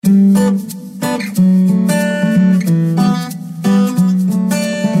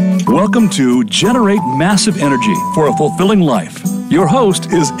Welcome to Generate Massive Energy for a Fulfilling Life. Your host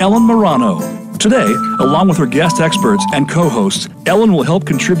is Ellen Morano. Today, along with her guest experts and co-hosts, Ellen will help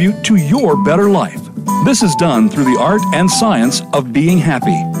contribute to your better life. This is done through the art and science of being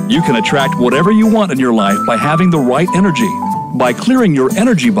happy. You can attract whatever you want in your life by having the right energy. By clearing your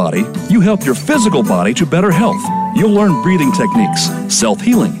energy body, you help your physical body to better health. You'll learn breathing techniques,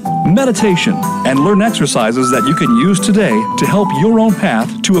 self-healing, meditation, and learn exercises that you can use today to help your own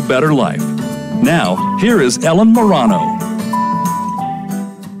path to a better life. Now, here is Ellen Morano.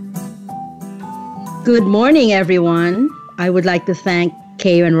 Good morning, everyone. I would like to thank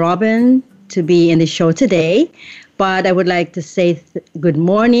Kay and Robin to be in the show today. But I would like to say good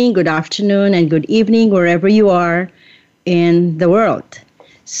morning, good afternoon, and good evening wherever you are in the world.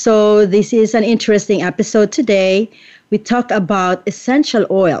 So this is an interesting episode today. We talk about essential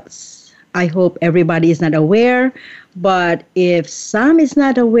oils. I hope everybody is not aware, but if some is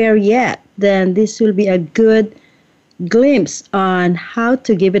not aware yet, then this will be a good glimpse on how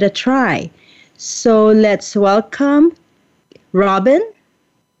to give it a try. So let's welcome Robin.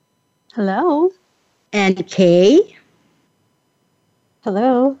 Hello. And Kay.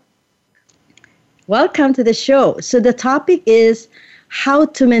 Hello. Welcome to the show. So the topic is how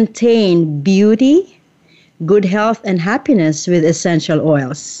to maintain beauty, good health, and happiness with essential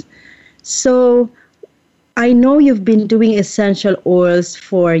oils. So I know you've been doing essential oils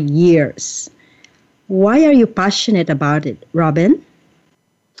for years. Why are you passionate about it, Robin?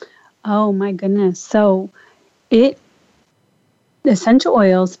 Oh my goodness. So essential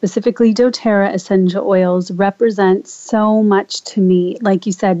oils, specifically doTERRA essential oils, represent so much to me. Like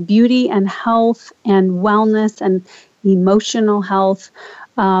you said, beauty and health and wellness and emotional health.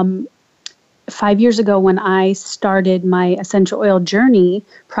 5 years ago when I started my essential oil journey,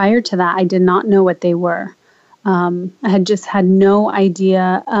 prior to that, I did not know what they were. I had just had no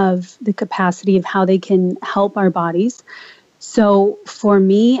idea of the capacity of how they can help our bodies. So for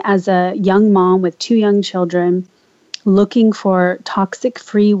me, as a young mom with 2 young children, looking for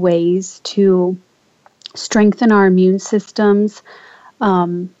toxic-free ways to strengthen our immune systems,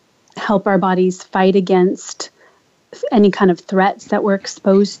 help our bodies fight against any kind of threats that we're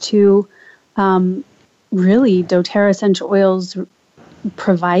exposed to. Really, doTERRA essential oils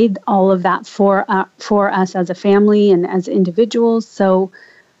provide all of that for us as a family and as individuals. So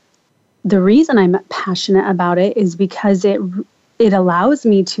the reason I'm passionate about it is because it allows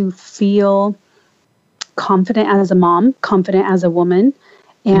me to feel confident as a mom, confident as a woman,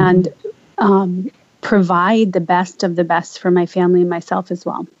 and provide the best of the best for my family and myself as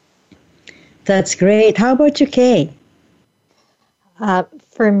well. That's great. How about you, Kay?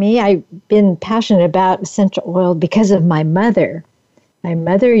 For me, I've been passionate about essential oil because of my mother. My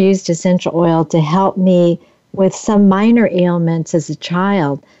mother used essential oil to help me with some minor ailments as a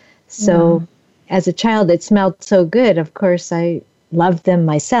child. So as a child, it smelled so good. Of course, I loved them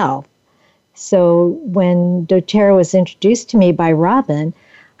myself. So when doTERRA was introduced to me by Robin,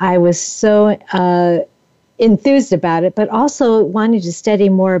 I was so enthused about it, but also wanted to study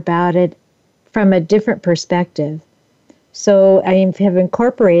more about it from a different perspective. So I have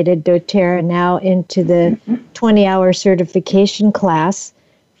incorporated doTERRA now into the 20-hour certification class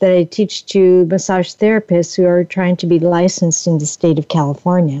that I teach to massage therapists who are trying to be licensed in the state of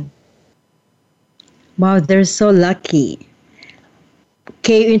California. Wow, they're so lucky.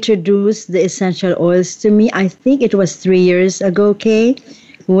 Kay introduced the essential oils to me. I think it was 3 years ago, Kay,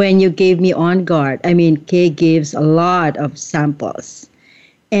 when you gave me On Guard. I mean, Kay gives a lot of samples.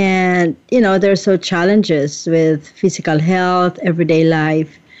 And, there's so challenges with physical health, everyday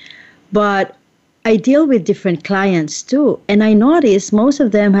life. But I deal with different clients too. And I notice most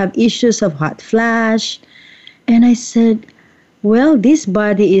of them have issues of hot flash. And I said, well, this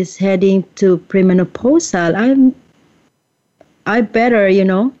body is heading to premenopausal. I better,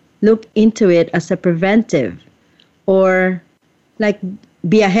 look into it as a preventive or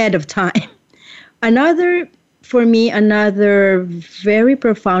be ahead of time. Another very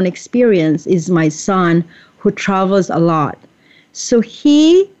profound experience is my son who travels a lot. So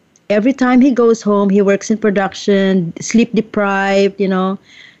every time he goes home, he works in production, sleep deprived,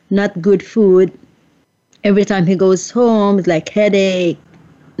 not good food. Every time he goes home, it's like headache,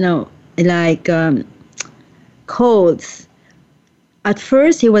 colds. At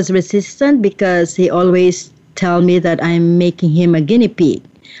first, he was resistant because he always tell me that I'm making him a guinea pig.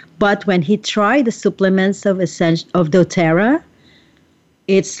 But when he tried the supplements of doTERRA,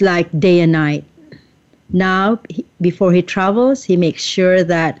 it's like day and night. Now, before he travels, he makes sure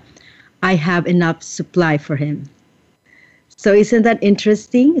that I have enough supply for him. So isn't that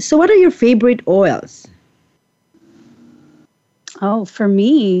interesting? So what are your favorite oils? Oh, for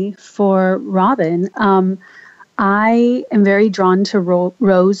me, for Robin, I am very drawn to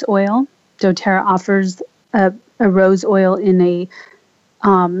rose oil. doTERRA offers a rose oil in a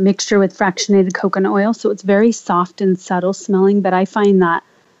mixture with fractionated coconut oil. So it's very soft and subtle smelling, but I find that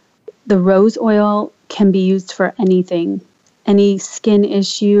the rose oil can be used for anything, any skin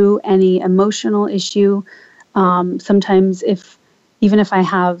issue, any emotional issue. Sometimes even if I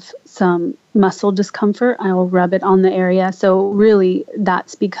have some muscle discomfort, I'll rub it on the area. So really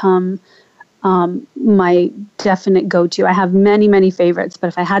that's become my definite go-to. I have many, many favorites, but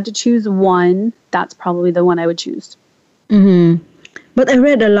if I had to choose one, that's probably the one I would choose. Mm-hmm. But I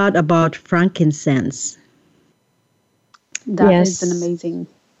read a lot about frankincense. That is an amazing.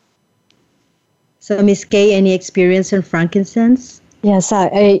 So, Miss Kay, any experience in frankincense? Yes,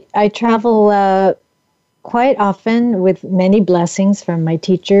 I travel quite often with many blessings from my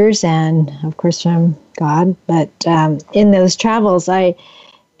teachers and, of course, from God. But in those travels, I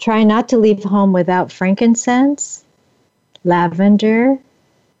try not to leave home without frankincense, lavender,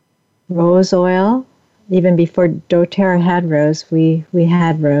 rose oil. Even before doTERRA had rose, we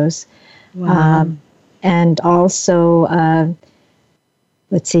had rose. Wow. And also,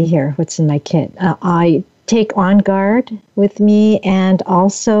 let's see here, what's in my kit? I take On Guard with me, and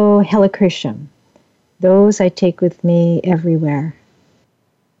also Helichrysum. Those I take with me everywhere.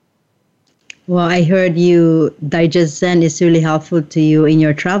 Well, I heard Digest Zen is really helpful to you in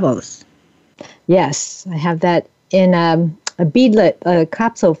your travels. Yes, I have that in a beadlet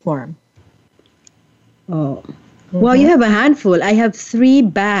capsule form. Oh, well, you have a handful. I have 3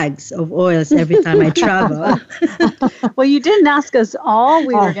 bags of oils every time I travel. Well, you didn't ask us all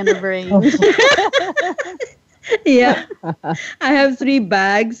we were going to bring. Yeah, I have 3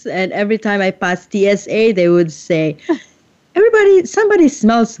 bags, and every time I pass TSA, they would say, somebody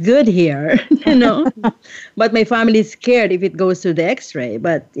smells good here, But my family is scared if it goes to the X-ray.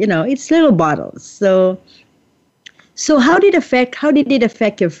 But it's little bottles. So how did it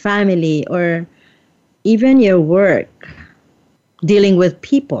affect your family or even your work, dealing with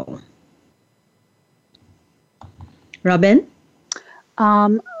people? Robin?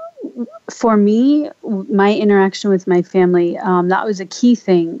 For me, my interaction with my family, that was a key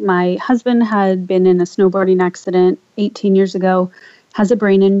thing. My husband had been in a snowboarding accident 18 years ago, has a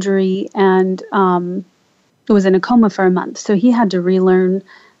brain injury, and was in a coma for a month. So he had to relearn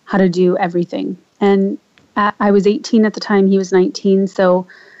how to do everything. And I was 18 at the time, he was 19. So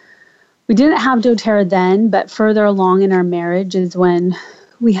we didn't have doTERRA then, but further along in our marriage is when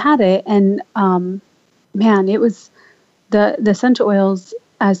we had it. And man, it was the essential oils,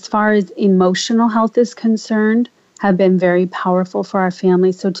 as far as emotional health is concerned, have been very powerful for our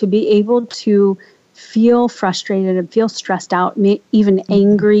family. So to be able to feel frustrated and feel stressed out, even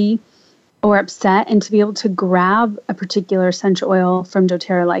angry or upset, and to be able to grab a particular essential oil from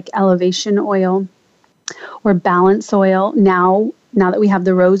doTERRA, like Elevation Oil or Balance Oil. Now that we have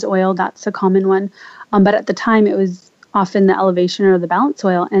the rose oil, that's a common one. But at the time, it was often the Elevation or the Balance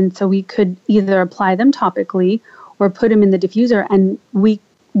Oil. And so we could either apply them topically or put them in the diffuser. And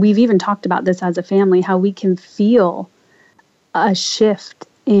we've even talked about this as a family, how we can feel a shift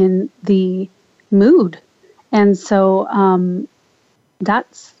in the mood. And so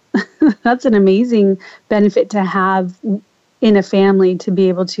that's that's an amazing benefit to have in a family, to be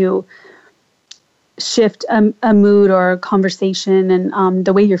able to shift a mood or a conversation and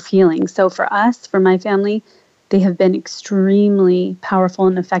the way you're feeling. So for us, for my family, they have been extremely powerful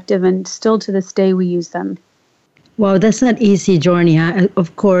and effective, and still to this day we use them. Wow, that's not easy journey, huh?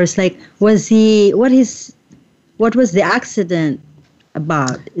 Of course. Like, what was the accident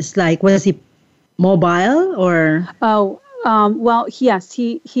about? It's like, was he mobile or? Well, yes,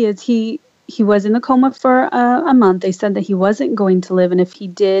 he was in the coma for a month. They said that he wasn't going to live, and if he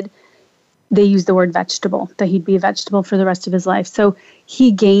did, they used the word vegetable, that he'd be a vegetable for the rest of his life. So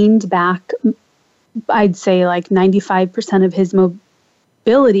he gained back, I'd say, like 95% of his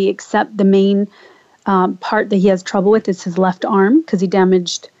mobility, except the main part that he has trouble with is his left arm, because he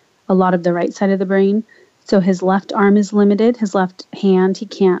damaged a lot of the right side of the brain. So his left arm is limited. His left hand, he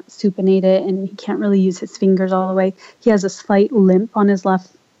can't supinate it, and he can't really use his fingers all the way. He has a slight limp on his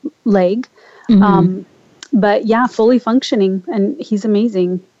left leg. Mm-hmm. But yeah, fully functioning, and he's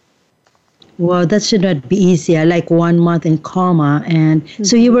amazing. Wow, that should not be easy. Like 1 month in coma. And mm-hmm.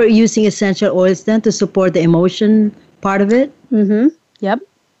 So you were using essential oils then to support the emotion part of it? Mm-hmm. Yep.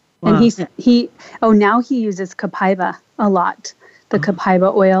 Wow. And now he uses Copaiba a lot, the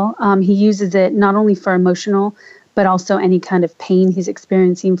Copaiba oil. He uses it not only for emotional, but also any kind of pain he's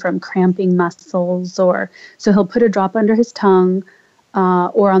experiencing from cramping muscles. So he'll put a drop under his tongue,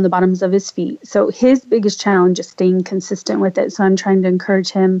 or on the bottoms of his feet. So his biggest challenge is staying consistent with it. So I'm trying to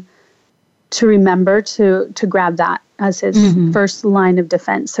encourage him to remember to grab that as his first line of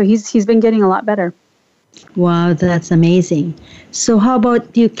defense. So he's been getting a lot better. Wow, that's amazing. So how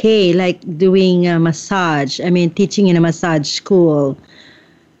about you, Kay, like doing a massage? I mean, teaching in a massage school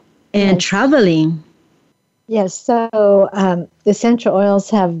and traveling. Yes, so essential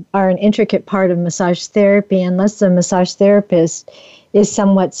oils are an intricate part of massage therapy. Unless the massage therapist is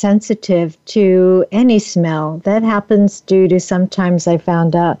somewhat sensitive to any smell, that happens due to sometimes I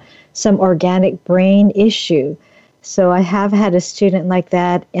found out some organic brain issue. So I have had a student like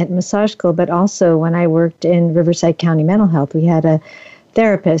that at massage school, but also when I worked in Riverside County Mental Health, we had a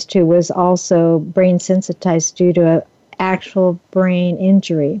therapist who was also brain sensitized due to an actual brain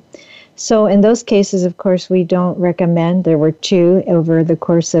injury. So in those cases, of course, we don't recommend. There were 2 over the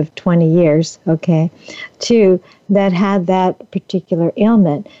course of 20 years, 2 that had that particular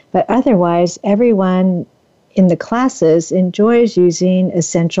ailment. But otherwise, everyone in the classes enjoys using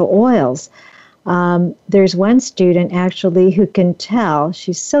essential oils. There's one student actually who can tell,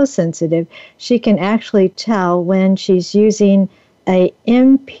 she's so sensitive, she can actually tell when she's using a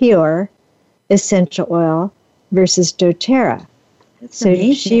impure essential oil versus doTERRA. That's so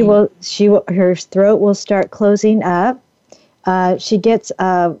amazing. Her throat will start closing up. She gets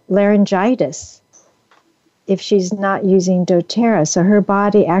laryngitis if she's not using doTERRA. So her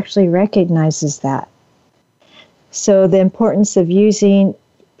body actually recognizes that. So the importance of using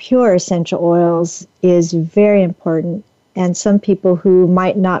pure essential oils is very important. And some people who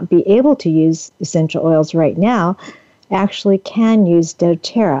might not be able to use essential oils right now actually can use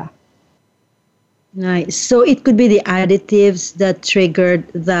doTERRA. Nice. So it could be the additives that triggered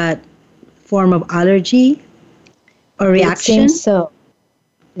that form of allergy or reaction? It seems so.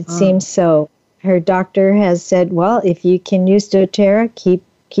 It seems so. Her doctor has said, well, if you can use doTERRA,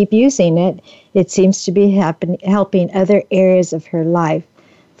 keep using it. It seems to be helping other areas of her life.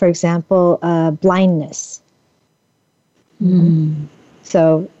 For example, blindness.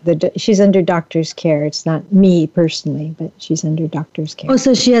 So she's under doctor's care. It's not me personally, but she's under doctor's care. Oh,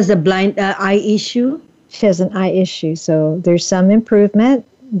 so she has a blind eye issue? She has an eye issue. So there's some improvement.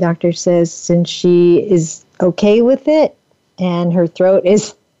 Doctor says since she is okay with it and her throat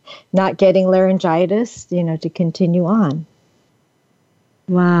is not getting laryngitis, to continue on.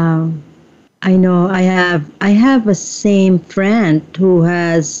 Wow. I know I have a same friend who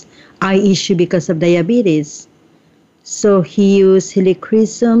has eye issue because of diabetes. So he used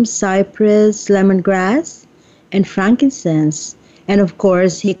helichrysum, cypress, lemongrass, and frankincense. And of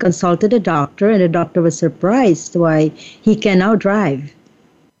course, he consulted a doctor, and the doctor was surprised why he can now drive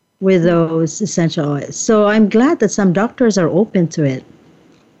with those essential oils. So I'm glad that some doctors are open to it.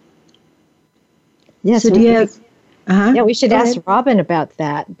 Yes. So do you have... Yeah, we should ask Robin about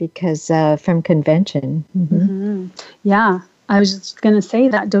that because from convention. Yeah, I was just going to say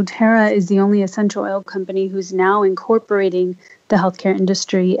that doTERRA is the only essential oil company who's now incorporating the healthcare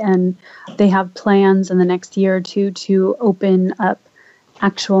industry, and they have plans in the next year or 2 to open up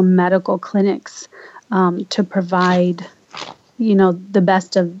actual medical clinics to provide, the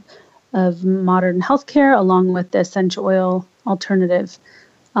best of modern healthcare along with the essential oil alternative.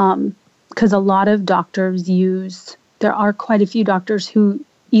 Because a lot of doctors there are quite a few doctors who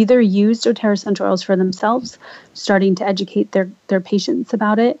either use doTERRA essential oils for themselves, starting to educate their patients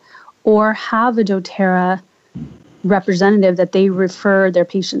about it, or have a doTERRA representative that they refer their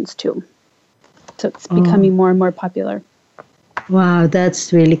patients to. So it's becoming more and more popular. Wow,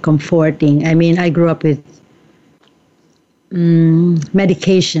 that's really comforting. I mean, I grew up with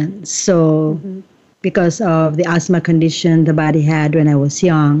medication. So because of the asthma condition the body had when I was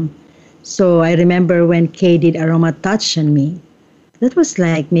young. So I remember when Kay did Aroma Touch on me. That was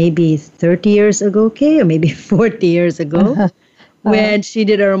like maybe 30 years ago, Kay, or maybe 40 years ago. When she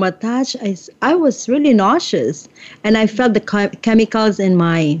did Aroma Touch, I was really nauseous. And I felt the chemicals in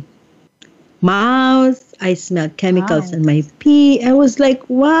my mouth. I smelled chemicals in my pee. I was like,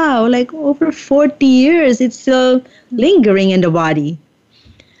 wow, like over 40 years, it's still lingering in the body.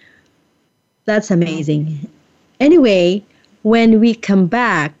 That's amazing. Anyway, when we come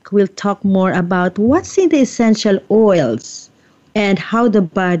back, we'll talk more about what's in the essential oils and how the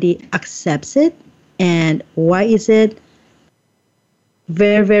body accepts it and why is it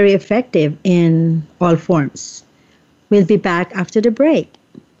very, very effective in all forms. We'll be back after the break.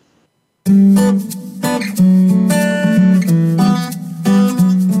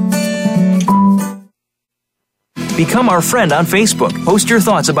 Become our friend on Facebook. Post your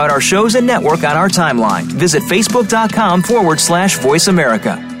thoughts about our shows and network on our timeline. Visit facebook.com/Voice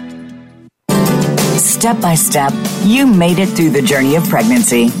America. Step by step, you made it through the journey of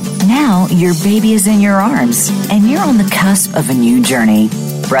pregnancy. Now your baby is in your arms, and you're on the cusp of a new journey,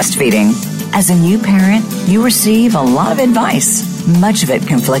 breastfeeding. As a new parent, you receive a lot of advice, much of it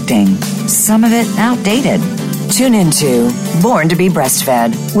conflicting, some of it outdated. Tune into Born to be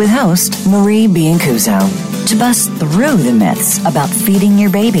Breastfed with host Marie Biancuzzo to bust through the myths about feeding your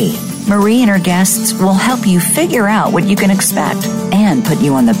baby. Marie and her guests will help you figure out what you can expect and put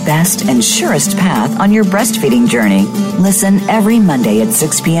you on the best and surest path on your breastfeeding journey. Listen every Monday at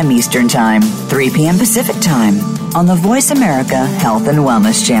 6 p.m. Eastern Time, 3 p.m. Pacific Time on the Voice America Health and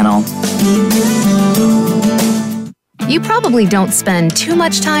Wellness Channel. You probably don't spend too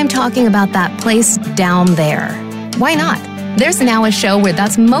much time talking about that place down there. Why not? There's now a show where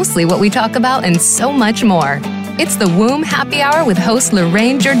that's mostly what we talk about and so much more. It's the Womb Happy Hour with host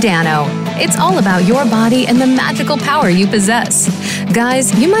Lorraine Giordano. It's all about your body and the magical power you possess.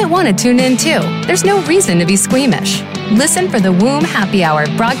 Guys, you might want to tune in too. There's no reason to be squeamish. Listen for the Womb Happy Hour,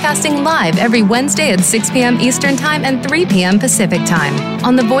 broadcasting live every Wednesday at 6 p.m. Eastern Time and 3 p.m. Pacific Time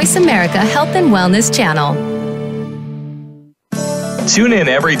on the Voice America Health and Wellness Channel. Tune in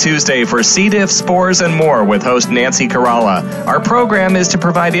every Tuesday for C. diff, spores, and more with host Nancy Kerala. Our program is to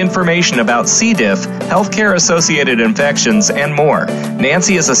provide information about C. diff, healthcare-associated infections, and more.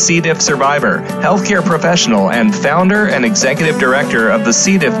 Nancy is a C. diff survivor, healthcare professional, and founder and executive director of the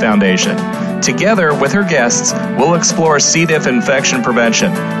C. diff Foundation. Together with her guests, we'll explore C. diff infection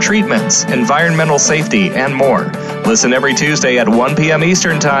prevention, treatments, environmental safety, and more. Listen every Tuesday at 1 p.m.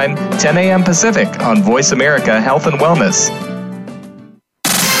 Eastern Time, 10 a.m. Pacific on Voice America Health and Wellness.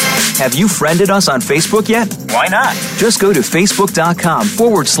 Have you friended us on Facebook yet? Why not? Just go to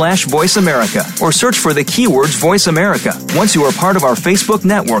facebook.com/Voice America or search for the keywords Voice America. Once you are part of our Facebook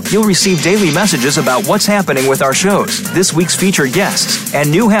network, you'll receive daily messages about what's happening with our shows, this week's featured guests,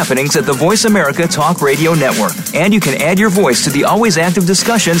 and new happenings at the Voice America Talk Radio Network. And you can add your voice to the always active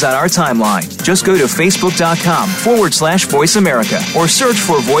discussions on our timeline. Just go to facebook.com/Voice America or search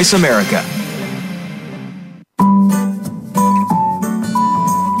for Voice America.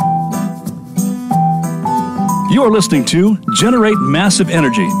 You are listening to Generate Massive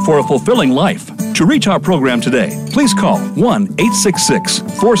Energy for a Fulfilling Life. To reach our program today, please call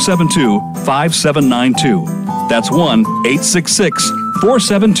 1-866-472-5792. That's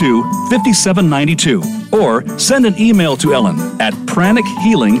 1-866-472-5792. Or send an email to Ellen at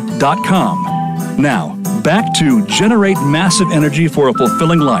pranichealing.com. Now, back to Generate Massive Energy for a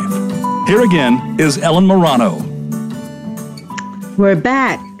Fulfilling Life. Here again is Ellen Marano. We're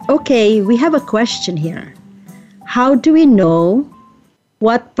back. Okay, we have a question here. How do we know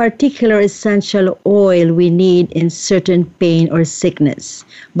what particular essential oil we need in certain pain or sickness?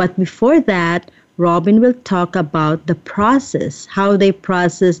 But before that, Robin will talk about the process, how they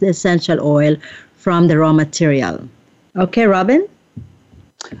process the essential oil from the raw material. Okay, Robin?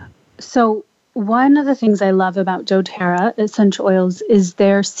 So one of the things I love about doTERRA essential oils is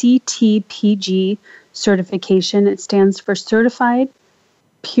their CTPG certification. It stands for Certified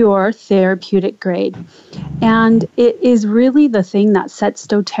Pure Therapeutic Grade. And it is really the thing that sets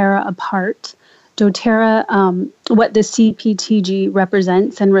doTERRA apart. doTERRA, what the CPTG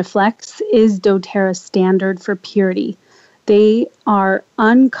represents and reflects is doTERRA's standard for purity. They are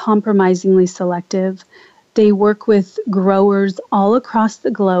uncompromisingly selective. They work with growers all across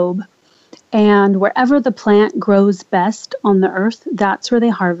the globe. And wherever the plant grows best on the earth, that's where they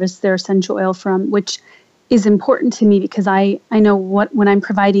harvest their essential oil from, which is important to me because I know when I'm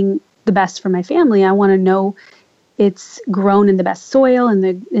providing the best for my family, I want to know it's grown in the best soil and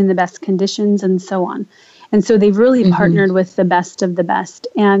in the best conditions and so on. And so they've really partnered with the best of the best.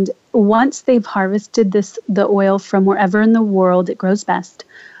 And once they've harvested the oil from wherever in the world it grows best,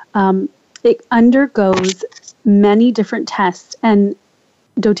 it undergoes many different tests. And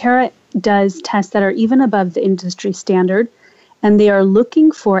doTERRA does tests that are even above the industry standard. And they are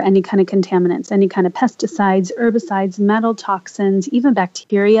looking for any kind of contaminants, any kind of pesticides, herbicides, metal toxins, even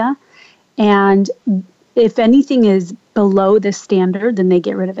bacteria. And if anything is below this standard, then they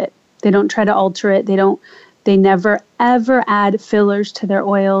get rid of it. They don't try to alter it. They never, ever add fillers to their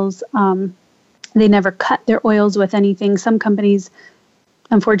oils. They never cut their oils with anything. Some companies,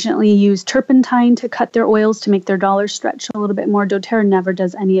 unfortunately, use turpentine to cut their oils to make their dollars stretch a little bit more. doTERRA never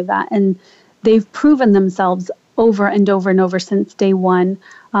does any of that. And they've proven themselves over and over and over since day one.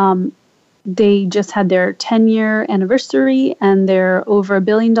 They just had their 10-year anniversary, and they're over $1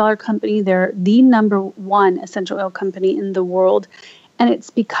 billion company. They're the number one essential oil company in the world. And it's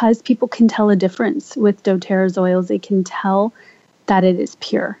because people can tell a difference with doTERRA's oils. They can tell that it is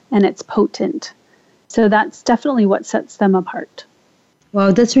pure and it's potent. So that's definitely what sets them apart.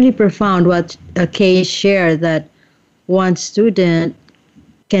 Wow, that's really profound what Kay shared, that one student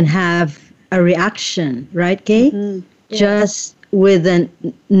can have a reaction, right, Kay? Mm-hmm. Yeah. Just with a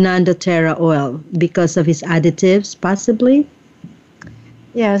non-doTERRA oil because of his additives, possibly?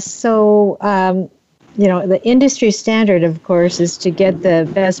 Yes. So, the industry standard, of course, is to get the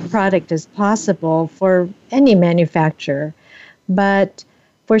best product as possible for any manufacturer. But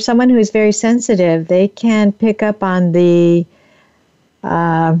for someone who is very sensitive, they can pick up on the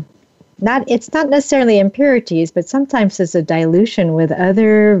it's not necessarily impurities, but sometimes it's a dilution with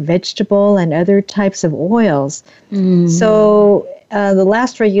other vegetable and other types of oils. So the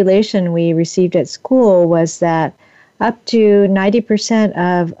last regulation we received at school was that up to 90%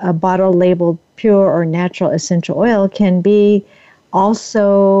 of a bottle labeled pure or natural essential oil can be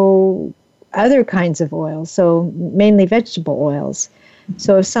also other kinds of oils, so mainly vegetable oils.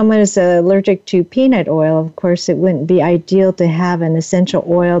 So if someone is allergic to peanut oil, of course, it wouldn't be ideal to have an essential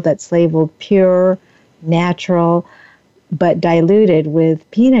oil that's labeled pure, natural, but diluted with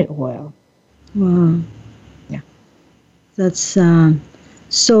peanut oil. Wow. Yeah. That's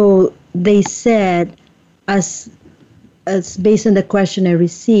so they said, as based on the question I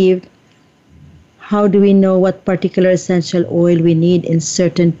received, how do we know what particular essential oil we need in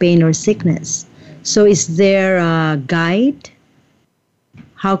certain pain or sickness? So is there a guide?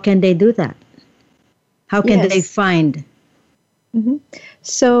 How can they do that? How can they find? Mm-hmm.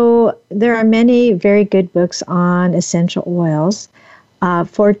 So there are many very good books on essential oils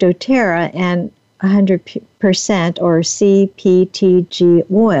for doTERRA and 100% or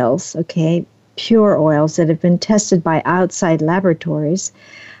CPTG oils, okay, pure oils that have been tested by outside laboratories.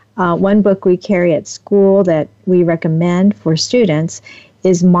 One book we carry at school that we recommend for students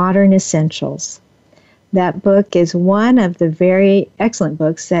is Modern Essentials. That book is one of the very excellent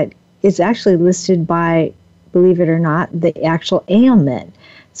books that is actually listed by, believe it or not, the actual ailment.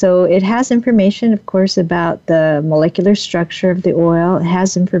 So it has information, of course, about the molecular structure of the oil. It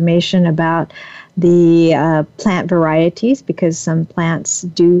has information about the plant varieties, because some plants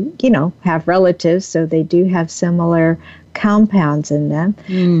do, have relatives, so they do have similar compounds in them.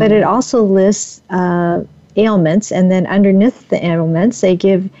 But it also lists ailments, and then underneath the ailments, they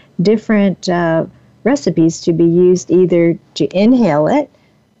give different recipes to be used either to inhale it,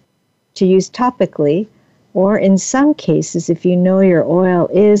 to use topically, or in some cases, if you know your oil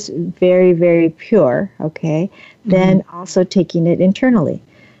is very, very pure, okay, then also taking it internally.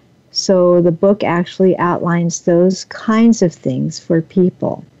 So the book actually outlines those kinds of things for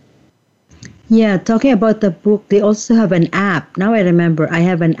people. Yeah, talking about the book, they also have an app. Now I remember, I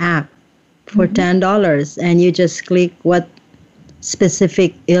have an app for $10, and you just click what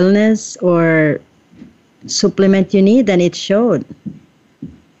specific illness or supplement you need, and it showed.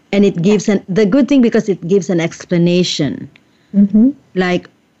 And it gives the good thing, because it gives an explanation, like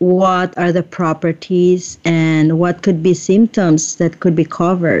what are the properties and what could be symptoms that could be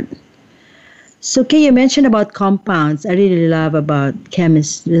covered. So, Kay, you mentioned about compounds. I really love about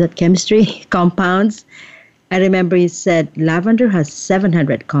chemistry compounds. I remember you said lavender has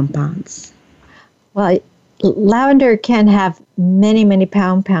 700 compounds. Well, lavender can have many, many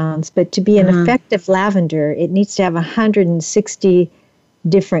compounds, but to be an effective lavender, it needs to have 160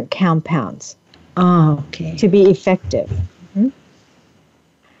 different compounds. Oh, okay. To be effective.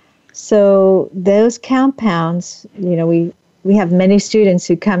 So those compounds, we have many students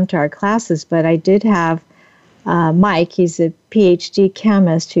who come to our classes, but I did have Mike, he's a PhD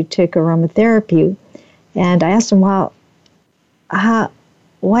chemist who took aromatherapy, and I asked him, well,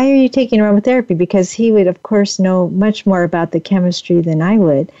 why are you taking aromatherapy? Because he would, of course, know much more about the chemistry than I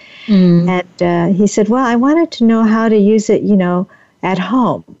would. And he said, well, I wanted to know how to use it, at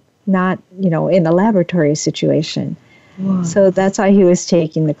home, not, in the laboratory situation. Wow. So that's why he was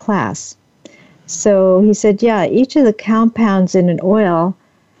taking the class. So he said, yeah, each of the compounds in an oil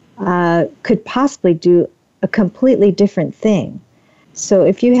could possibly do a completely different thing. So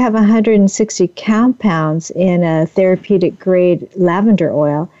if you have 160 compounds in a therapeutic grade lavender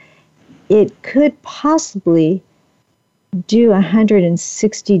oil, it could possibly do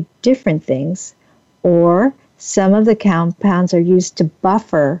 160 different things, or some of the compounds are used to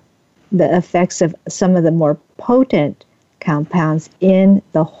buffer the effects of some of the more potent compounds in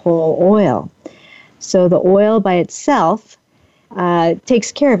the whole oil. So the oil by itself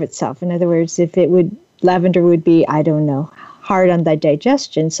takes care of itself. In other words, if lavender would be, hard on the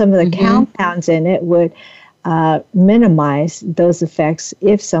digestion, some of the compounds in it would minimize those effects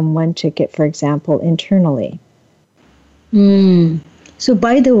if someone took it, for example, internally. So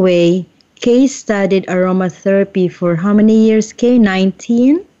by the way, Kay studied aromatherapy for how many years, Kay?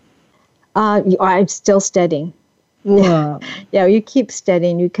 19? I'm still studying. Wow. Yeah, you keep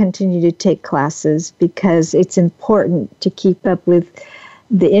studying, you continue to take classes because it's important to keep up with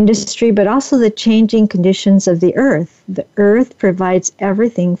the industry, but also the changing conditions of the earth. The earth provides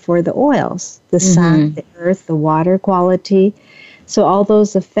everything for the oils, the sun, the earth, the water quality. So all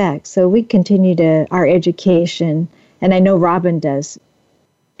those effects. So we continue to our education, and I know Robin does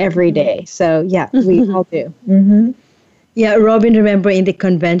every day. So yeah, we all do. Mm-hmm. Yeah, Robin, remember in the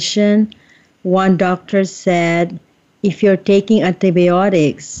convention, one doctor said, if you're taking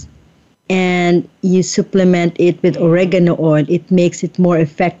antibiotics and you supplement it with oregano oil, it makes it more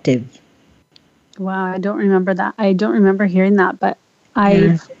effective. Wow, I don't remember that. I don't remember hearing that, but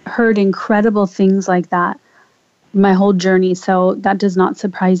I've heard incredible things like that my whole journey. So that does not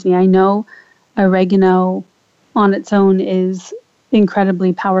surprise me. I know oregano on its own is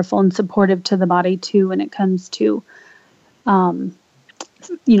incredibly powerful and supportive to the body too when it comes to,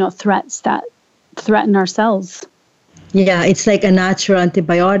 threats that threaten our cells. Yeah, it's like a natural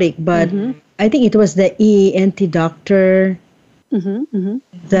antibiotic, but I think it was the ENT doctor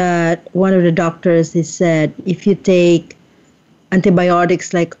that one of the doctors, he said, if you take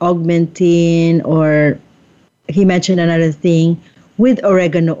antibiotics like Augmentin, or he mentioned another thing, with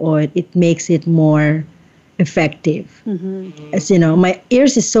oregano oil, it makes it more effective. As you know, my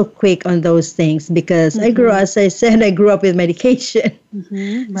ears is so quick on those things because I grew up with medication.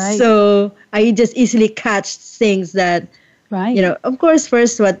 Right. So I just easily catch things that, of course,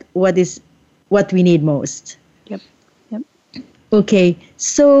 first what we need most. Yep. Okay,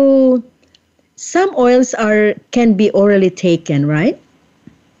 so some oils can be orally taken, right?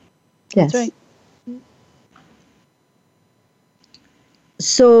 Yes. That's right.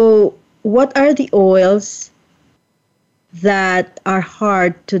 So what are the oils that are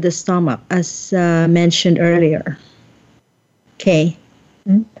hard to the stomach, as mentioned earlier? Okay.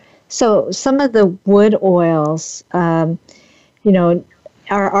 So some of the wood oils, our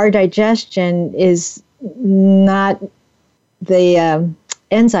digestion is not, the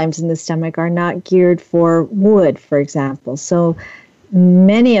enzymes in the stomach are not geared for wood, for example. So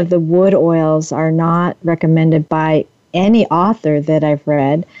many of the wood oils are not recommended by any author that I've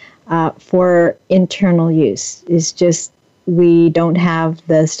read for internal use. It's just we don't have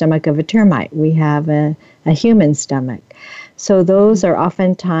the stomach of a termite. We have a human stomach. So those are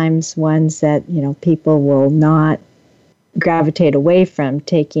oftentimes ones that, people will not gravitate away from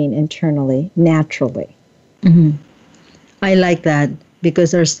taking internally, naturally. I like that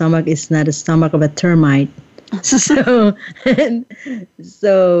because our stomach is not a stomach of a termite. So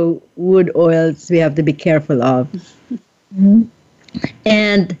wood oils we have to be careful of.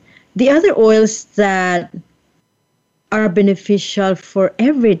 And the other oils that are beneficial for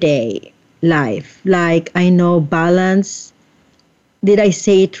everyday life, like I know Balance. Did I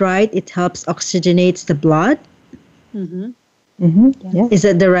say it right? It helps oxygenates the blood. Yeah. Is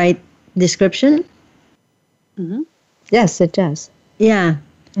that the right description? Yes, it does. Yeah.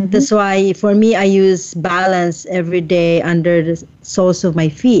 That's why for me I use Balance every day under the soles of my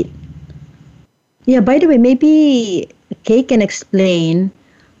feet. Yeah, by the way, maybe Kay can explain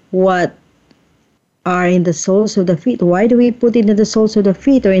what are in the soles of the feet. Why do we put it in the soles of the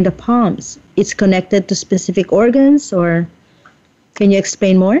feet or in the palms? It's connected to specific organs, or can you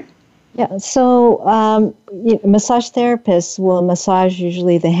explain more? Yeah, so massage therapists will massage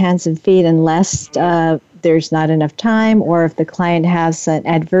usually the hands and feet unless there's not enough time or if the client has an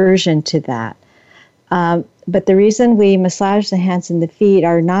aversion to that. But the reason we massage the hands and the feet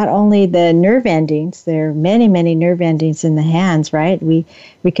are not only the nerve endings. There are many, many nerve endings in the hands, right? We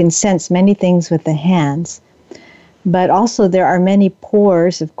can sense many things with the hands. But also there are many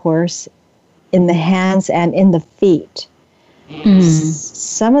pores, of course, in the hands and in the feet.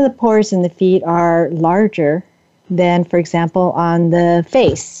 Some of the pores in the feet are larger than, for example, on the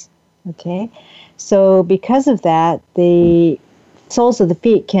face. Okay? So because of that, the soles of the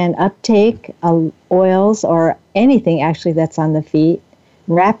feet can uptake oils or anything actually that's on the feet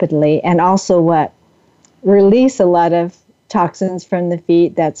rapidly, and also release a lot of toxins from the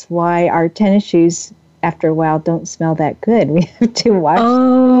feet. That's why our tennis shoes after a while don't smell that good. We have to wash them.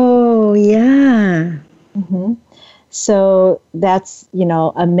 Oh, yeah. So that's,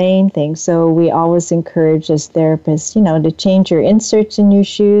 a main thing. So we always encourage as therapists, to change your inserts in your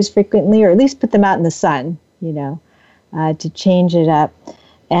shoes frequently, or at least put them out in the sun, to change it up.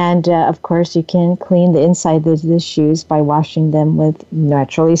 And, of course, you can clean the inside of the shoes by washing them with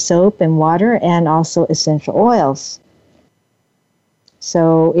naturally soap and water and also essential oils.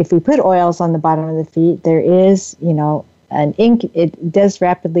 So if we put oils on the bottom of the feet, there is, it does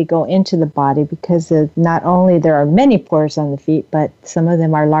rapidly go into the body because not only there are many pores on the feet, but some of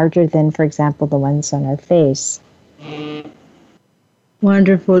them are larger than, for example, the ones on our face.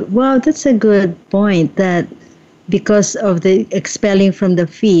 Wonderful. Wow, that's a good point that because of the expelling from the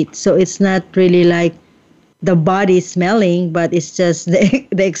feet, so it's not really like the body smelling, but it's just the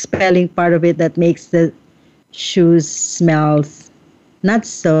expelling part of it that makes the shoes smells not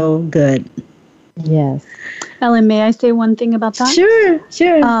so good. Yes. Ellen, may I say one thing about that? Sure.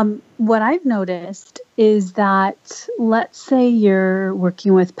 What I've noticed is that, let's say you're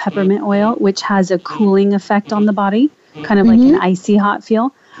working with peppermint oil, which has a cooling effect on the body, kind of like an icy hot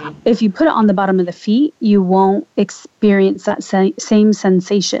feel. If you put it on the bottom of the feet, you won't experience that same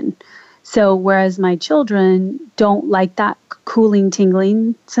sensation. So whereas my children don't like that cooling,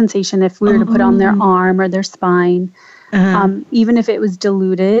 tingling sensation, if we were to put on their arm or their spine, even if it was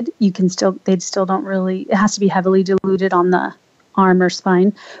diluted, they'd still don't really, it has to be heavily diluted on the arm or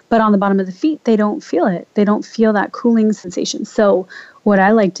spine, but on the bottom of the feet, they don't feel it. They don't feel that cooling sensation. So what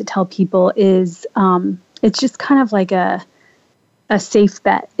I like to tell people is, it's just kind of like a safe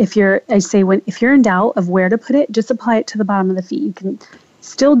bet. If you're in doubt of where to put it, just apply it to the bottom of the feet. You can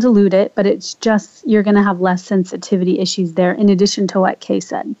still dilute it, but it's just, you're going to have less sensitivity issues there, in addition to what Kay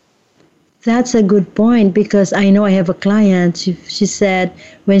said. That's a good point, because I know I have a client, she said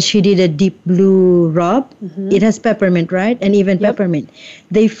when she did a deep blue rub, it has peppermint, right? And even peppermint.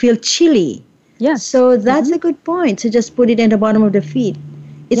 They feel chilly. Yes. So that's a good point. So just put it in the bottom of the feet.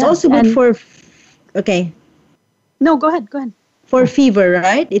 It's also good for, okay. No, go ahead. For fever,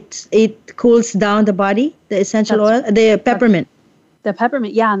 right? It cools down the body, the essential oil, the peppermint. The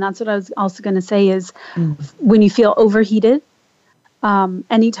peppermint, yeah. And that's what I was also going to say is when you feel overheated,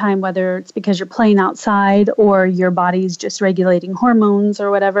 anytime, whether it's because you're playing outside or your body's just regulating hormones or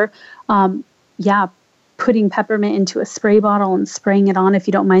whatever, putting peppermint into a spray bottle and spraying it on, if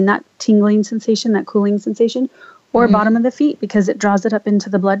you don't mind that tingling sensation, that cooling sensation, or bottom of the feet, because it draws it up into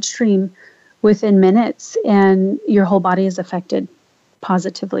the bloodstream within minutes and your whole body is affected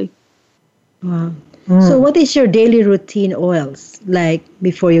positively. Wow. So what is your daily routine oils, like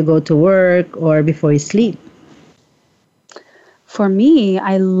before you go to work or before you sleep? For me,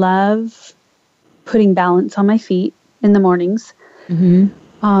 I love putting balance on my feet in the mornings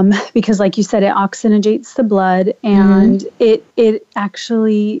because, like you said, it oxygenates the blood, and it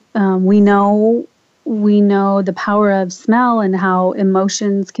actually we know the power of smell and how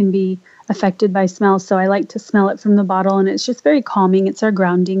emotions can be affected by smell. So I like to smell it from the bottle, and it's just very calming. It's our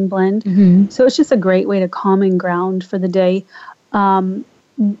grounding blend, so it's just a great way to calm and ground for the day.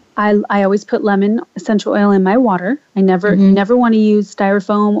 I always put lemon essential oil in my water. I never want to use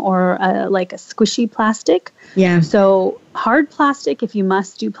styrofoam or like a squishy plastic. Yeah. So hard plastic, if you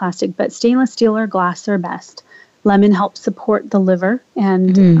must do plastic, but stainless steel or glass are best. Lemon helps support the liver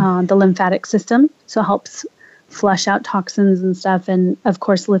and the lymphatic system, so it helps flush out toxins and stuff, and of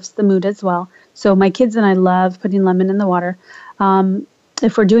course lifts the mood as well. So my kids and I love putting lemon in the water.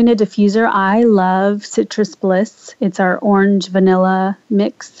 If we're doing a diffuser, I love Citrus Bliss. It's our orange vanilla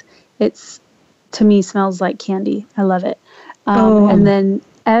mix. It's, to me, smells like candy. I love it. And then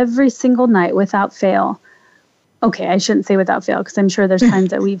every single night, without fail, okay, I shouldn't say without fail, because I'm sure there's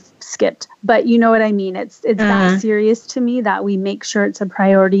times that we've skipped, but you know what I mean. It's that serious to me that we make sure it's a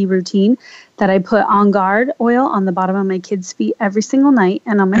priority routine, that I put On Guard oil on the bottom of my kids' feet every single night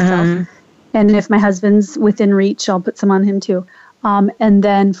and on myself. And if my husband's within reach, I'll put some on him too. And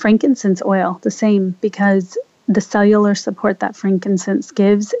then frankincense oil, the same, because the cellular support that frankincense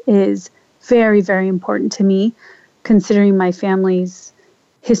gives is very, very important to me, considering my family's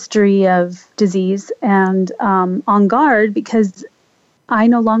history of disease. And On Guard, because I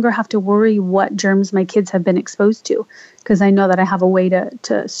no longer have to worry what germs my kids have been exposed to, because I know that I have a way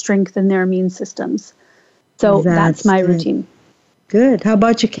to strengthen their immune systems. So that's my routine. Good. How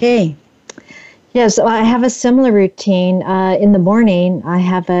about you, Kay? Yes, I have a similar routine. In the morning, I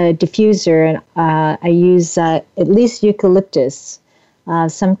have a diffuser, and I use at least eucalyptus,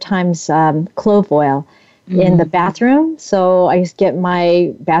 sometimes clove oil in the bathroom. So I just get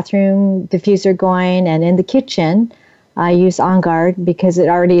my bathroom diffuser going, and in the kitchen, I use On Guard because it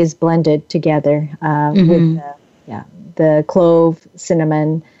already is blended together with the clove,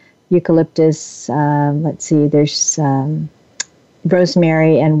 cinnamon, eucalyptus. Let's see, there's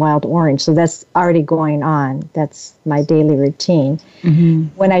rosemary and wild orange. So that's already going on. That's my daily routine.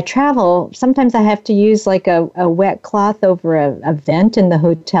 When I travel, sometimes I have to use like a wet cloth over a vent in the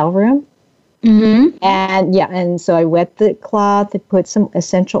hotel room. And so I wet the cloth, I put some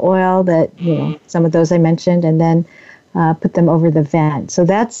essential oil that, some of those I mentioned, and then put them over the vent. So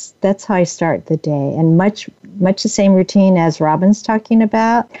that's how I start the day. And much the same routine as Robin's talking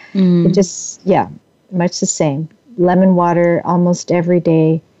about. It just, much the same. Lemon water almost every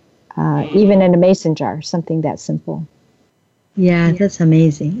day, even in a mason jar, something that simple. Yeah, that's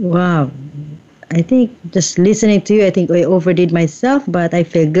amazing. Wow. I think just listening to you, I think I overdid myself, but I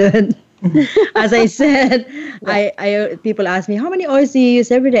feel good. As I said, I people ask me, how many oils do you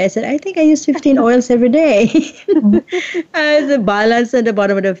use every day? I said, I think I use 15 oils every day. The balance at the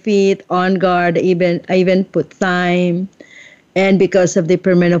bottom of the feet, On Guard, I even put thyme. And because of the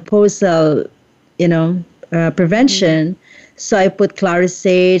perimenopausal, prevention, so I put clary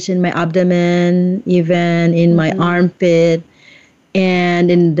sage in my abdomen, even in my armpit, and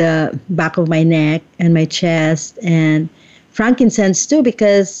in the back of my neck and my chest, and frankincense too,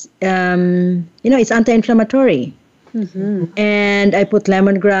 because it's anti-inflammatory. Mm-hmm. And I put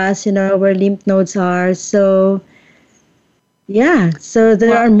lemongrass, where lymph nodes are. So so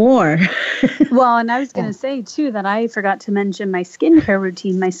there are more. Well, and I was going to say too that I forgot to mention my skincare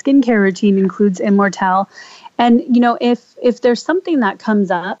routine. My skincare routine includes Immortelle, and if there's something that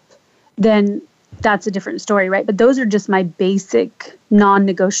comes up, then that's a different story, right? But those are just my basic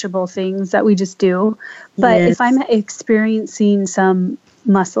non-negotiable things that we just do. But if I'm experiencing some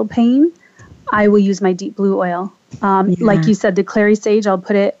muscle pain, I will use my deep blue oil. Like you said, the clary sage, I'll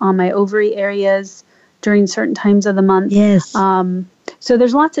put it on my ovary areas during certain times of the month. Yes. So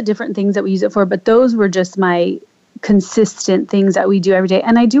there's lots of different things that we use it for, but those were just my consistent things that we do every day.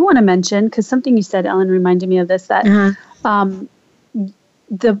 And I do want to mention, because something you said, Ellen, reminded me of this, that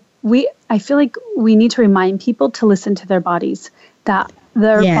I feel like we need to remind people to listen to their bodies, that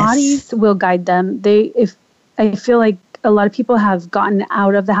their bodies will guide them. I feel like a lot of people have gotten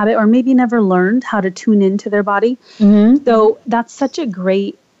out of the habit, or maybe never learned how to tune into their body. Mm-hmm. So that's such a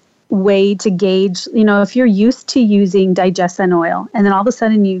great way to gauge, if you're used to using digestion oil and then all of a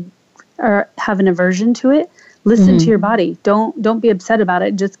sudden you have an aversion to it, listen to your body. Don't be upset about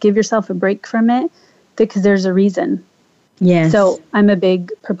it. Just give yourself a break from it, because there's a reason. Yes. So I'm a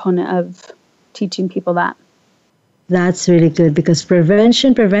big proponent of teaching people that. That's really good, because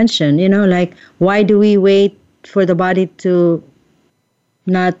prevention, like, why do we wait for the body to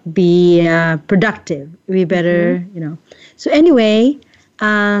not be productive? We better, So anyway,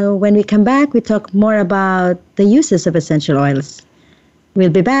 when we come back, we talk more about the uses of essential oils. We'll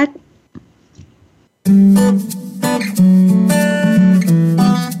be back.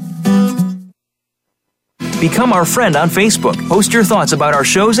 Become our friend on Facebook. Post your thoughts about our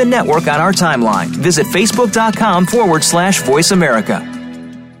shows and network on our timeline. Visit facebook.com/Voice America.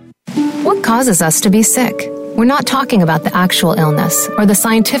 What causes us to be sick? We're not talking about the actual illness or the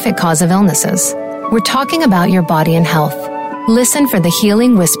scientific cause of illnesses. We're talking about your body and health. Listen for the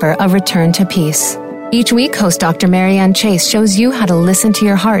healing whisper of return to peace. Each week, host Dr. Marianne Chase shows you how to listen to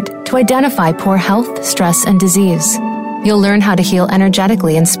your heart to identify poor health, stress, and disease. You'll learn how to heal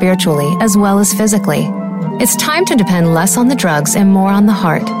energetically and spiritually, as well as physically. It's time to depend less on the drugs and more on the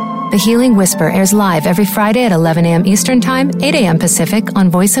heart. The Healing Whisper airs live every Friday at 11 a.m. Eastern Time, 8 a.m. Pacific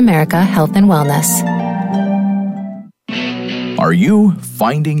on Voice America Health and Wellness. Are you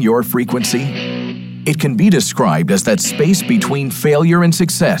finding your frequency? It can be described as that space between failure and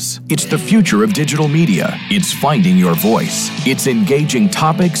success. It's the future of digital media. It's finding your voice. It's engaging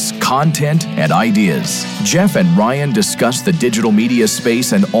topics, content, and ideas. Jeff and Ryan discuss the digital media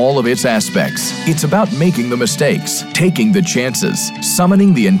space and all of its aspects. It's about making the mistakes, taking the chances,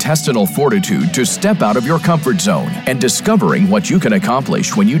 summoning the intestinal fortitude to step out of your comfort zone, and discovering what you can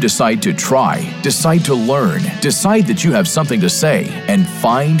accomplish when you decide to try, decide to learn, decide that you have something to say, and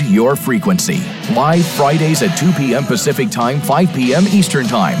find your frequency. Live Fridays at 2 p.m. Pacific Time, 5 p.m. Eastern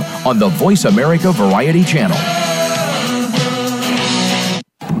Time on the Voice America Variety Channel.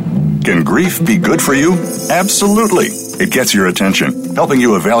 Can grief be good for you? Absolutely. It gets your attention, helping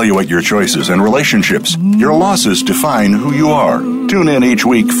you evaluate your choices and relationships. Your losses define who you are. Tune in each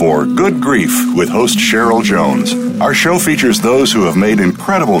week for Good Grief with host Cheryl Jones. Our show features those who have made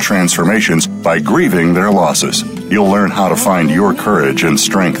incredible transformations by grieving their losses. You'll learn how to find your courage and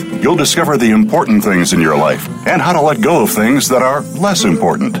strength. You'll discover the important things in your life and how to let go of things that are less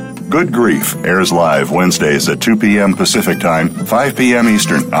important. Good Grief airs live Wednesdays at 2 p.m. Pacific Time, 5 p.m.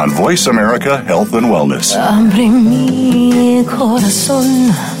 Eastern on Voice America Health and Wellness. Abre mi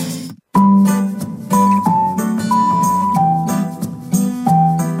corazón.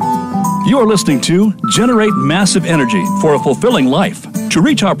 You are listening to Generate Massive Energy for a Fulfilling Life. To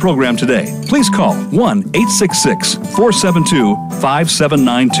reach our program today, please call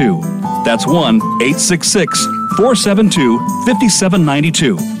 1-866-472-5792. That's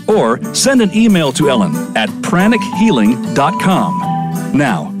 1-866-472-5792. Or send an email to Ellen at pranichealing.com.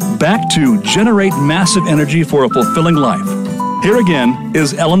 Now, back to Generate Massive Energy for a Fulfilling Life. Here again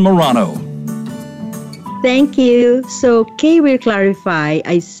is Ellen Marano. Thank you. So Kay will clarify.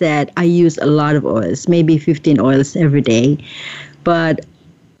 I said I use a lot of oils, maybe 15 oils every day, but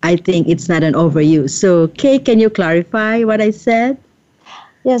I think it's not an overuse. So Kay, can you clarify what I said?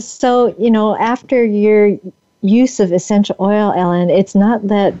 Yes. So, after your use of essential oil, Ellen, it's not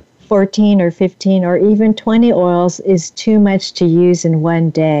that 14 or 15 or even 20 oils is too much to use in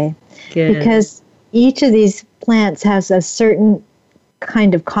one day. Good. Because each of these plants has a certain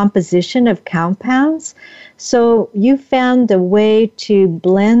kind of composition of compounds. So you found a way to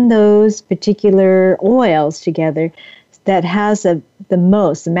blend those particular oils together that has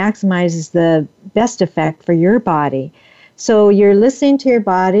maximizes the best effect for your body. So you're listening to your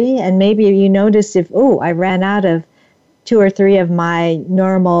body, and maybe you notice if, I ran out of 2 or 3 of my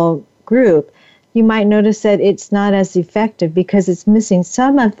normal group, you might notice that it's not as effective because it's missing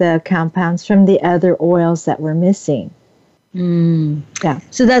some of the compounds from the other oils that were missing. Yeah.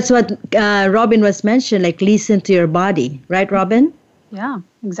 So that's what Robin was mentioned, like listen to your body, right, Robin? Yeah,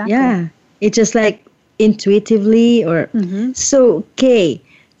 exactly. Yeah. It's just like intuitively or so Kay,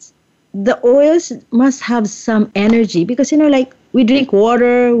 the oils must have some energy because like we drink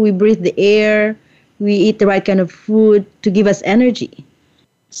water, we breathe the air, we eat the right kind of food to give us energy.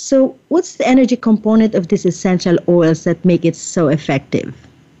 So what's the energy component of these essential oils that make it so effective?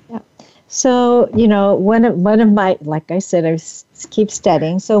 Yeah. So, one of my, like I said, I keep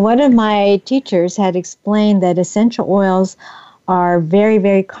studying. So one of my teachers had explained that essential oils are very,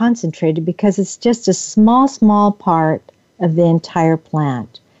 very concentrated because it's just a small, small part of the entire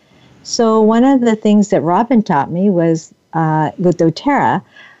plant. So one of the things that Robin taught me was with doTERRA,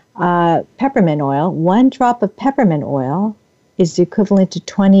 peppermint oil. 1 drop of peppermint oil is equivalent to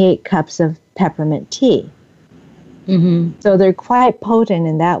 28 cups of peppermint tea. So they're quite potent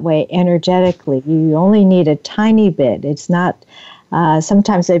in that way energetically. You only need a tiny bit. It's not,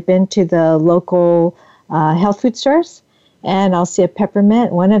 sometimes I've been to the local health food stores and I'll see a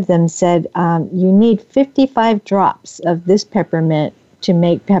peppermint. One of them said, you need 55 drops of this peppermint to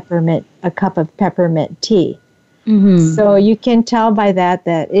make a cup of peppermint tea. So you can tell by that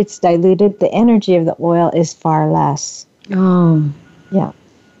it's diluted. The energy of the oil is far less. Oh. Yeah.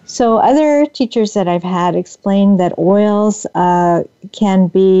 So other teachers that I've had explain that oils can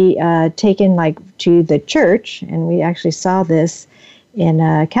be taken to the church, and we actually saw this in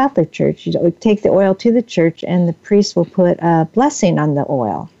a Catholic church. You take the oil to the church, and the priest will put a blessing on the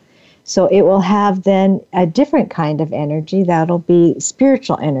oil. So it will have then a different kind of energy that'll be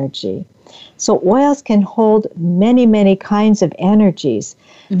spiritual energy. So oils can hold many, many kinds of energies,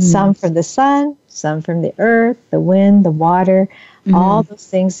 some from the sun, some from the earth, the wind, the water, all those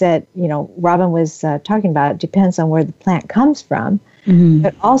things that, Robin was talking about. It depends on where the plant comes from.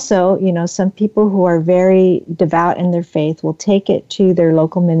 But also, some people who are very devout in their faith will take it to their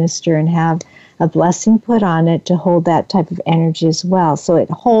local minister and have a blessing put on it to hold that type of energy as well. So it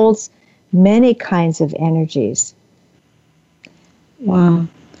holds many kinds of energies. Wow.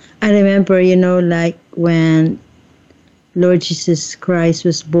 I remember, like when Lord Jesus Christ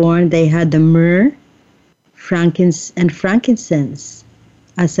was born, they had the myrrh, frankincense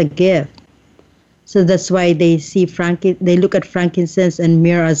as a gift. So that's why they see they look at frankincense and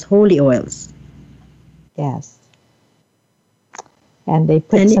myrrh as holy oils. Yes. And they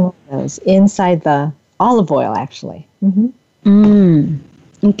put some of those inside the olive oil, actually.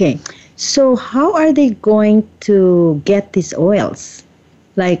 Okay. So how are they going to get these oils?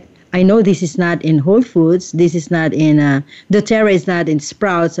 Like, I know this is not in Whole Foods. This is not in, doTERRA is not in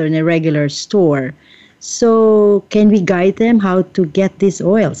Sprouts or in a regular store. So can we guide them how to get these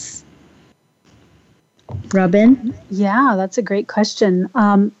oils? Robin? Yeah, that's a great question.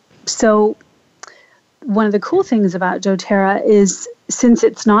 So one of the cool things about doTERRA is since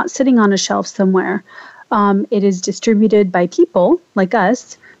it's not sitting on a shelf somewhere, it is distributed by people like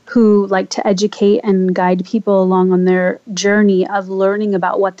us who like to educate and guide people along on their journey of learning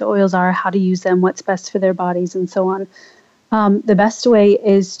about what the oils are, how to use them, what's best for their bodies, and so on. The best way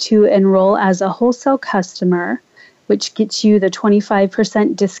is to enroll as a wholesale customer, which gets you the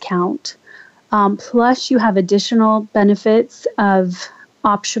 25% discount. Plus, you have additional benefits of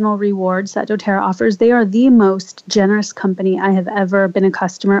optional rewards that doTERRA offers. They are the most generous company I have ever been a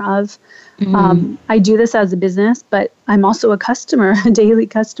customer of. I do this as a business, but I'm also a customer, a daily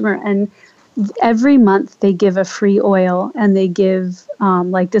customer. And every month they give a free oil, and they give,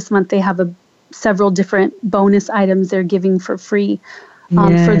 like this month, they have several different bonus items they're giving for free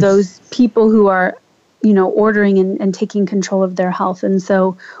for those people who are, ordering and taking control of their health. And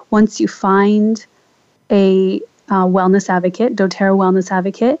so once you find a wellness advocate, doTERRA wellness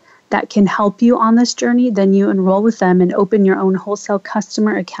advocate, that can help you on this journey, then you enroll with them and open your own wholesale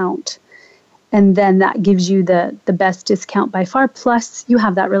customer account. And then that gives you the best discount by far. Plus, you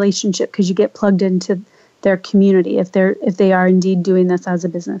have that relationship because you get plugged into their community if they are indeed doing this as a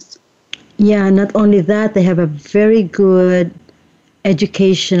business. Yeah, not only that, they have a very good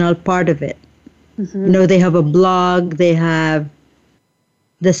educational part of it. Mm-hmm. They have a blog, they have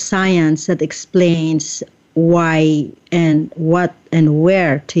the science that explains why and what and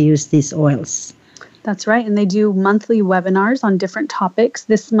where to use these oils. That's right. And they do monthly webinars on different topics.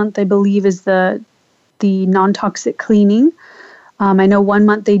 This month, I believe, is the non-toxic cleaning. I know one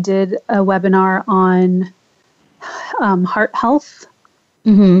month they did a webinar on heart health.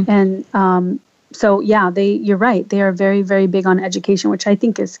 Mm-hmm. And so, yeah, you're right. They are very, very big on education, which I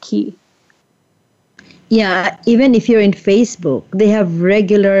think is key. Yeah, even if you're in Facebook, they have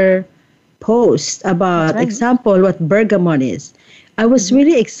regular posts about, example, what bergamot is. I was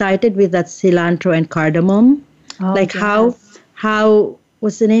really excited with that cilantro and cardamom. Oh, like yes. how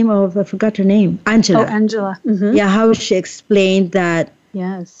what's the name of, I forgot her name, Angela. Oh, Angela. Mm-hmm. Yeah, how she explained that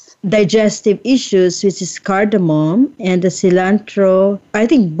digestive issues, which is cardamom, and the cilantro, I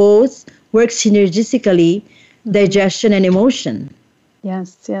think both work synergistically, digestion and emotion.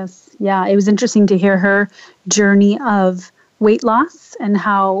 Yes. Yeah, it was interesting to hear her journey of weight loss and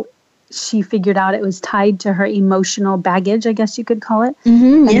how she figured out it was tied to her emotional baggage, I guess you could call it,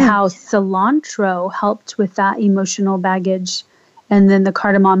 and how cilantro helped with that emotional baggage. And then the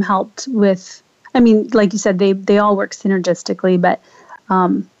cardamom helped with, I mean, like you said, they all work synergistically, but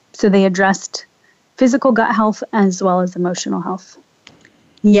so they addressed physical gut health as well as emotional health.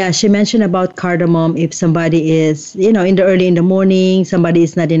 Yeah, she mentioned about cardamom if somebody is, in the morning, somebody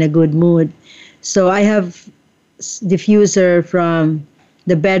is not in a good mood. So I have diffuser from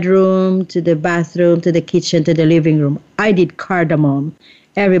the bedroom to the bathroom to the kitchen to the living room. I did cardamom.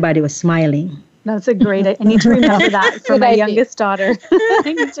 Everybody was smiling. That's a great idea. I need to remember that for my youngest daughter.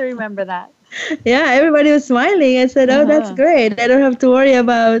 I need to remember that. Yeah, everybody was smiling. I said, oh, that's great. I don't have to worry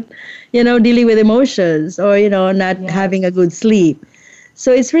about, dealing with emotions or, not having a good sleep.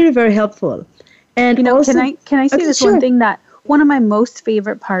 So it's really very helpful. And also, can I say this one thing, that one of my most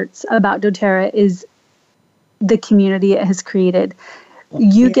favorite parts about doTERRA is the community it has created.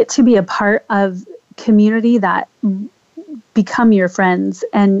 You get to be a part of community that become your friends,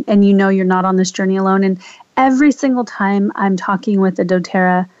 and you're not on this journey alone. And every single time I'm talking with a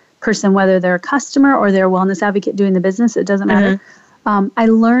doTERRA person, whether they're a customer or they're a wellness advocate doing the business, it doesn't matter. I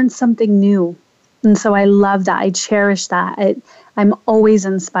learn something new. And so I love that. I cherish that. I'm always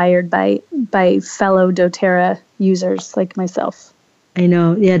inspired by fellow doTERRA users like myself. I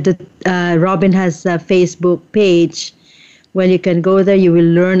know. Yeah, Robin has a Facebook page. When you can go there, you will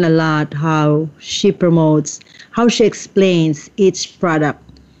learn a lot how she promotes, how she explains each product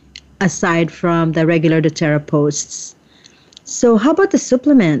aside from the regular doTERRA posts. So how about the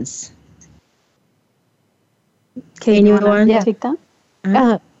supplements? Can you take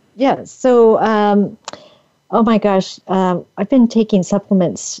that? Yeah. So, oh my gosh, I've been taking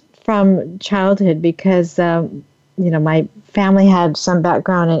supplements from childhood because, my family had some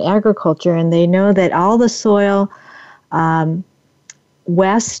background in agriculture, and they know that all the soil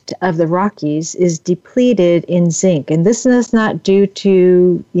west of the Rockies is depleted in zinc. And this is not due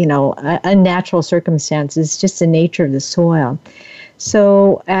to, unnatural circumstances, it's just the nature of the soil.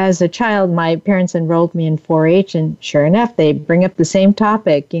 So as a child, my parents enrolled me in 4-H, and sure enough, they bring up the same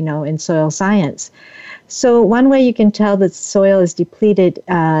topic, in soil science. So one way you can tell that soil is depleted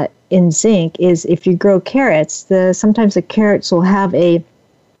in zinc is if you grow carrots, sometimes the carrots will have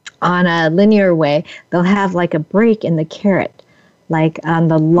on a linear way, they'll have like a break in the carrot, like on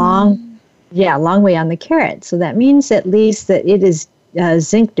the long way on the carrot. So that means at least that it is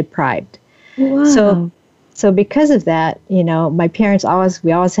zinc deprived. Wow. So because of that, my parents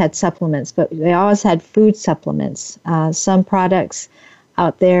we always had supplements, but they always had food supplements. Some products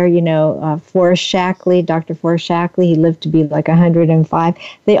out there, Forrest Shackley, Dr. Forrest Shackley, he lived to be like 105.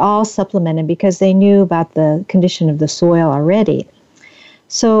 They all supplemented because they knew about the condition of the soil already.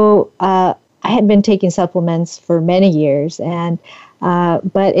 So I had been taking supplements for many years,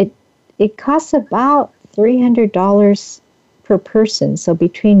 but it costs about $300 per person. So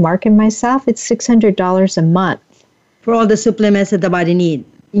between Mark and myself, it's $600 a month for all the supplements that the body needs.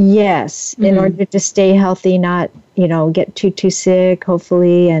 Yes, in order to stay healthy, not get too sick,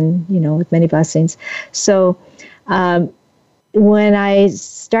 hopefully, and with many blessings. So when I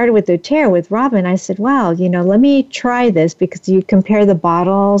started with doTERRA with Robin, I said, wow, let me try this, because you compare the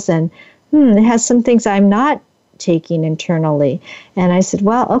bottles and it has some things I'm not taking internally. And I said,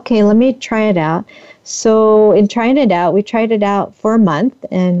 well, okay, let me try it out. So in trying it out, we tried it out for a month,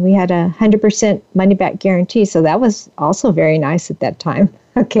 and we had 100% money back guarantee. So that was also very nice at that time.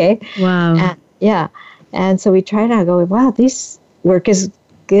 Okay. Wow. Yeah. And so we tried it out. I go, wow, this work is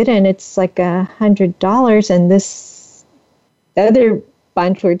good, and it's like $100, and this the other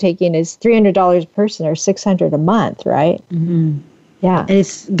bunch we're taking is $300 a person, or $600 a month, right? Mm-hmm. Yeah. And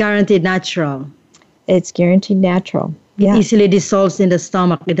it's guaranteed natural. It's guaranteed natural. Yeah. It easily dissolves in the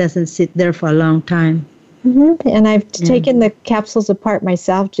stomach. It doesn't sit there for a long time. Mm-hmm. And I've taken the capsules apart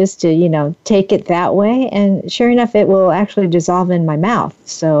myself just to, take it that way. And sure enough, it will actually dissolve in my mouth.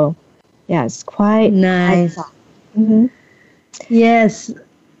 So, yeah, it's quite nice. Mm-hmm. Yes.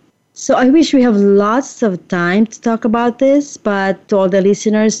 So I wish we have lots of time to talk about this. But to all the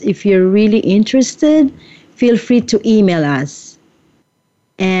listeners, if you're really interested, feel free to email us.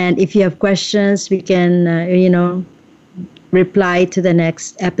 And if you have questions, we can, reply to the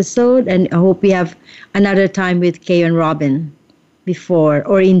next episode. And I hope we have another time with Kay and Robin before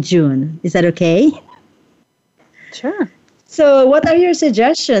or in June. Is that okay? Sure. So what are your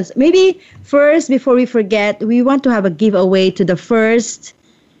suggestions? Maybe first, before we forget, we want to have a giveaway to the first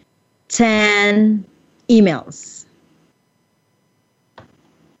 10 emails.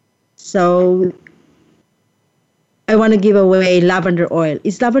 So I want to give away lavender oil.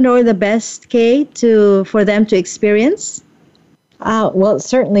 Is lavender oil the best, Kay, for them to experience? Well,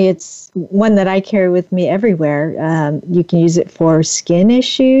 certainly it's one that I carry with me everywhere. You can use it for skin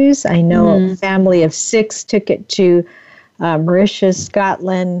issues. I know a family of 6 took it to Mauritius,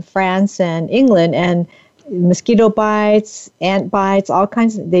 Scotland, France, and England, and mosquito bites, ant bites, all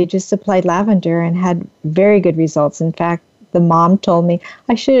kinds. They just applied lavender and had very good results. In fact, the mom told me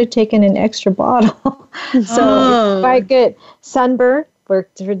I should have taken an extra bottle. So if I get sunburn,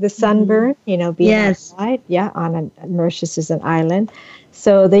 worked through the sunburn, being outside. Yeah, Mauritius is an island.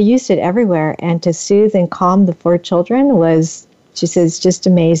 So they used it everywhere. And to soothe and calm the 4 children was, she says, just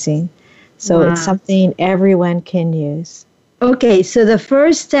amazing. So it's something everyone can use. Okay, so the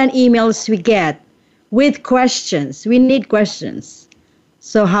first 10 emails we get with questions, we need questions.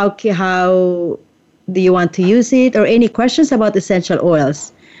 So how do you want to use it, or any questions about essential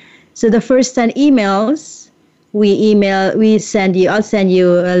oils? So the first 10 emails, I'll send you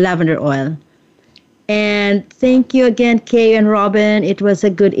lavender oil. And thank you again, Kay and Robin. It was a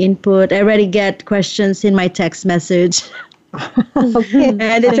good input. I already get questions in my text message. Okay.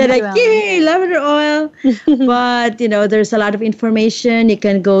 And it said like, yay, lavender oil. But, there's a lot of information. You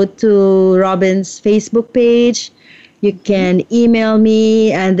can go to Robin's Facebook page. You can email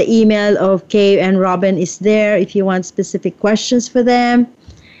me, and the email of Kay and Robin is there if you want specific questions for them.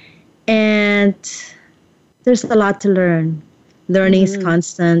 And there's a lot to learn. Learning is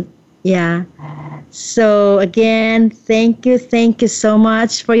constant. Yeah. So again, thank you so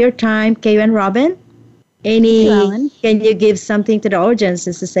much for your time, Kay and Robin. Can you give something to the audience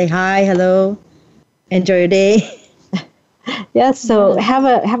just to say hi, hello, enjoy your day? Yes, so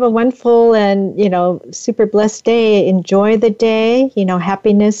have a wonderful and, super blessed day. Enjoy the day.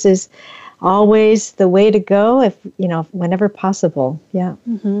 Happiness is always the way to go if, whenever possible. Yeah.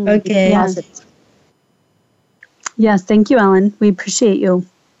 Mm-hmm. Okay. Yes. Yes, thank you, Ellen. We appreciate you.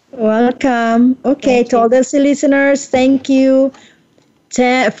 Welcome. Okay, to all the listeners, thank you.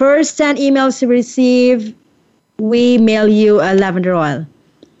 First 10 emails you receive, we mail you a lavender oil.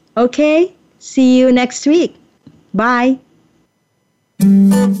 Okay, see you next week. Bye.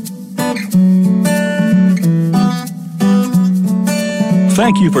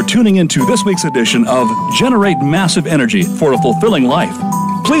 Thank you for tuning into this week's edition of Generate Massive Energy for a Fulfilling Life.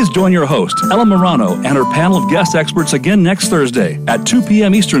 Please join your host, Ellen Marano, and her panel of guest experts again next Thursday at 2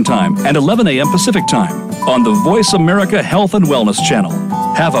 p.m. Eastern Time and 11 a.m. Pacific Time on the Voice America Health and Wellness Channel.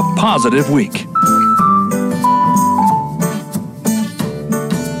 Have a positive week.